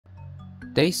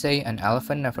They say an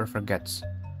elephant never forgets,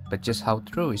 but just how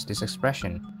true is this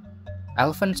expression?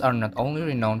 Elephants are not only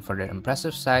renowned for their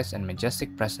impressive size and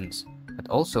majestic presence, but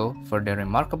also for their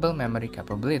remarkable memory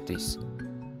capabilities.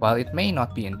 While it may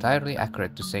not be entirely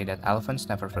accurate to say that elephants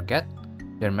never forget,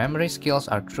 their memory skills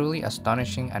are truly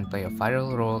astonishing and play a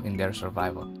vital role in their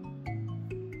survival.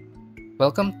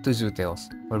 Welcome to Zoo Tales,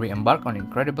 where we embark on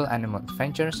incredible animal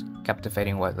adventures,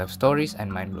 captivating wildlife stories, and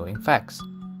mind-blowing facts.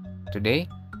 Today,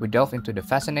 we delve into the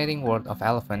fascinating world of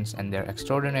elephants and their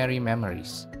extraordinary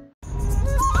memories.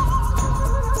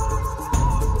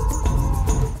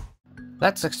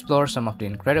 Let's explore some of the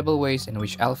incredible ways in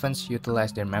which elephants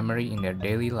utilize their memory in their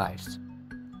daily lives.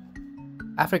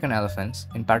 African elephants,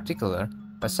 in particular,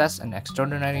 possess an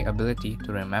extraordinary ability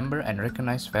to remember and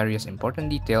recognize various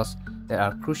important details that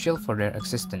are crucial for their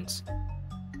existence.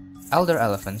 Elder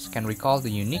elephants can recall the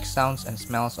unique sounds and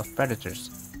smells of predators,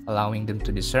 allowing them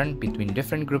to discern between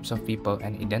different groups of people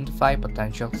and identify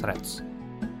potential threats.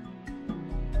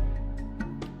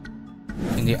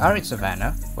 In the arid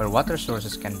savanna, where water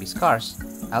sources can be scarce,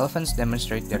 elephants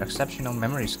demonstrate their exceptional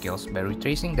memory skills by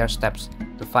retracing their steps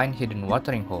to find hidden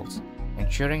watering holes,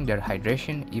 ensuring their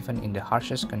hydration even in the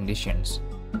harshest conditions.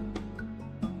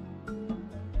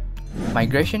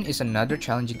 Migration is another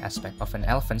challenging aspect of an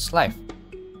elephant's life.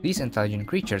 These intelligent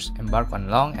creatures embark on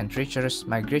long and treacherous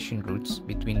migration routes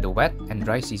between the wet and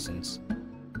dry seasons.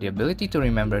 The ability to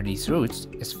remember these routes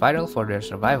is vital for their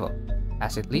survival,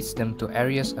 as it leads them to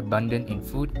areas abundant in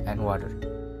food and water.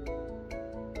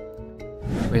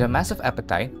 With a massive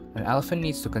appetite, an elephant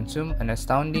needs to consume an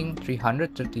astounding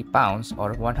 330 pounds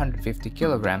or 150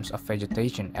 kilograms of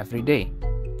vegetation every day.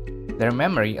 Their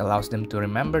memory allows them to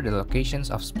remember the locations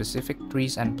of specific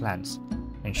trees and plants,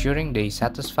 ensuring they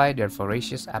satisfy their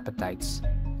voracious appetites.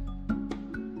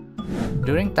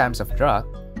 During times of drought,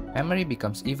 memory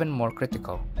becomes even more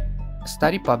critical. A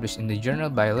study published in the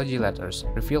journal Biology Letters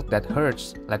revealed that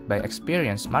herds led by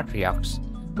experienced matriarchs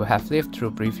who have lived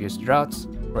through previous droughts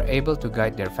were able to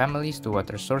guide their families to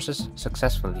water sources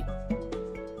successfully.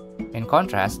 In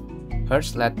contrast,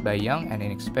 herds led by young and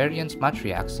inexperienced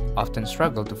matriarchs often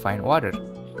struggle to find water,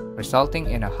 resulting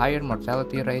in a higher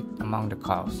mortality rate among the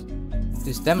cows.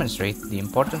 This demonstrates the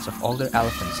importance of older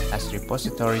elephants as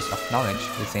repositories of knowledge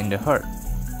within the herd.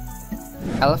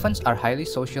 Elephants are highly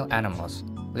social animals,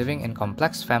 living in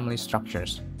complex family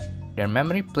structures. Their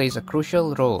memory plays a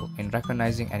crucial role in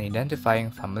recognizing and identifying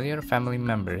familiar family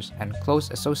members and close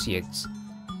associates,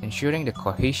 ensuring the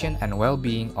cohesion and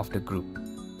well-being of the group.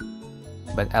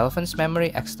 But elephants'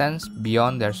 memory extends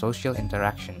beyond their social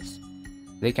interactions.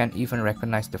 They can even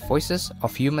recognize the voices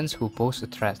of humans who pose a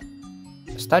threat.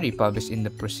 A study published in the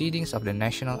Proceedings of the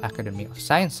National Academy of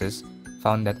Sciences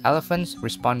found that elephants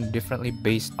respond differently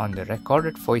based on the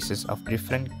recorded voices of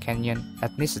different Kenyan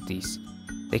ethnicities,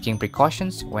 taking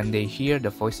precautions when they hear the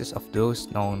voices of those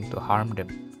known to harm them.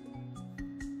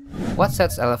 What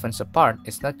sets elephants apart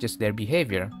is not just their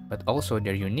behavior, but also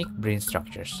their unique brain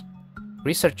structures.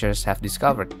 Researchers have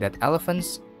discovered that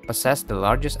elephants possess the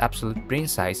largest absolute brain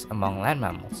size among land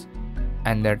mammals,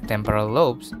 and their temporal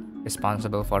lobes,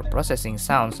 responsible for processing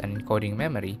sounds and encoding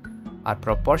memory, are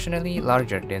proportionally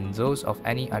larger than those of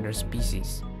any other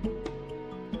species.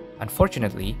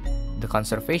 Unfortunately, the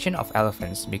conservation of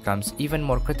elephants becomes even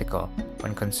more critical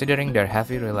when considering their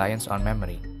heavy reliance on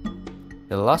memory.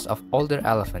 The loss of older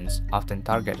elephants, often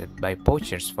targeted by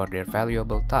poachers for their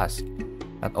valuable tusk,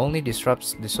 not only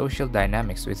disrupts the social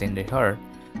dynamics within the herd,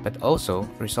 but also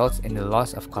results in the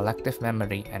loss of collective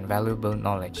memory and valuable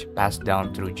knowledge passed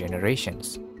down through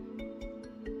generations.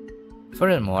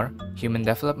 Furthermore, human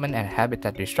development and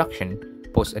habitat destruction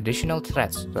pose additional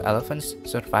threats to elephants'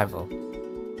 survival.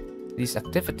 These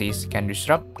activities can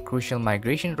disrupt crucial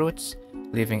migration routes,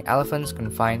 leaving elephants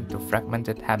confined to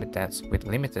fragmented habitats with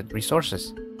limited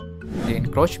resources. The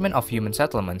encroachment of human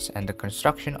settlements and the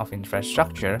construction of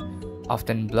infrastructure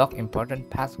often block important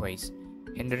pathways,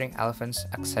 hindering elephants'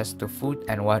 access to food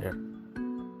and water.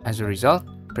 As a result,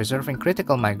 preserving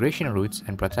critical migration routes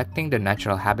and protecting the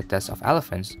natural habitats of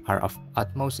elephants are of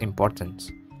utmost importance.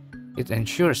 It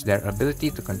ensures their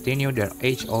ability to continue their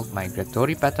age-old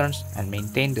migratory patterns and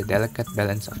maintain the delicate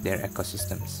balance of their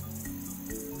ecosystems.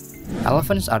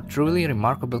 Elephants are truly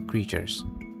remarkable creatures,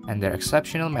 and their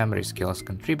exceptional memory skills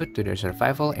contribute to their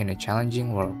survival in a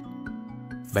challenging world.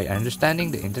 By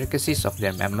understanding the intricacies of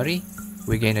their memory,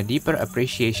 we gain a deeper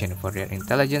appreciation for their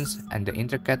intelligence and the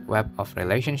intricate web of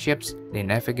relationships they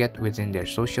navigate within their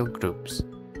social groups.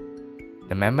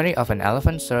 The memory of an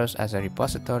elephant serves as a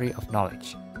repository of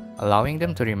knowledge, allowing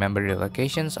them to remember the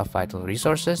locations of vital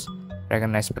resources,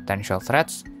 recognize potential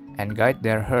threats, and guide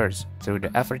their herds through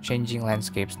the ever-changing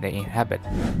landscapes they inhabit.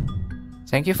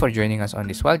 Thank you for joining us on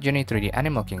this wild journey through the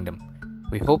animal kingdom.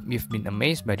 We hope you've been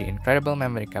amazed by the incredible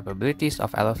memory capabilities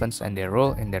of elephants and their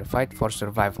role in their fight for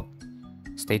survival.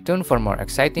 Stay tuned for more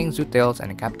exciting zoo tales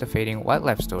and captivating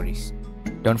wildlife stories.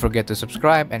 Don't forget to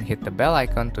subscribe and hit the bell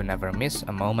icon to never miss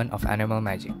a moment of animal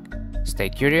magic. Stay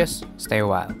curious, stay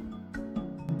wild.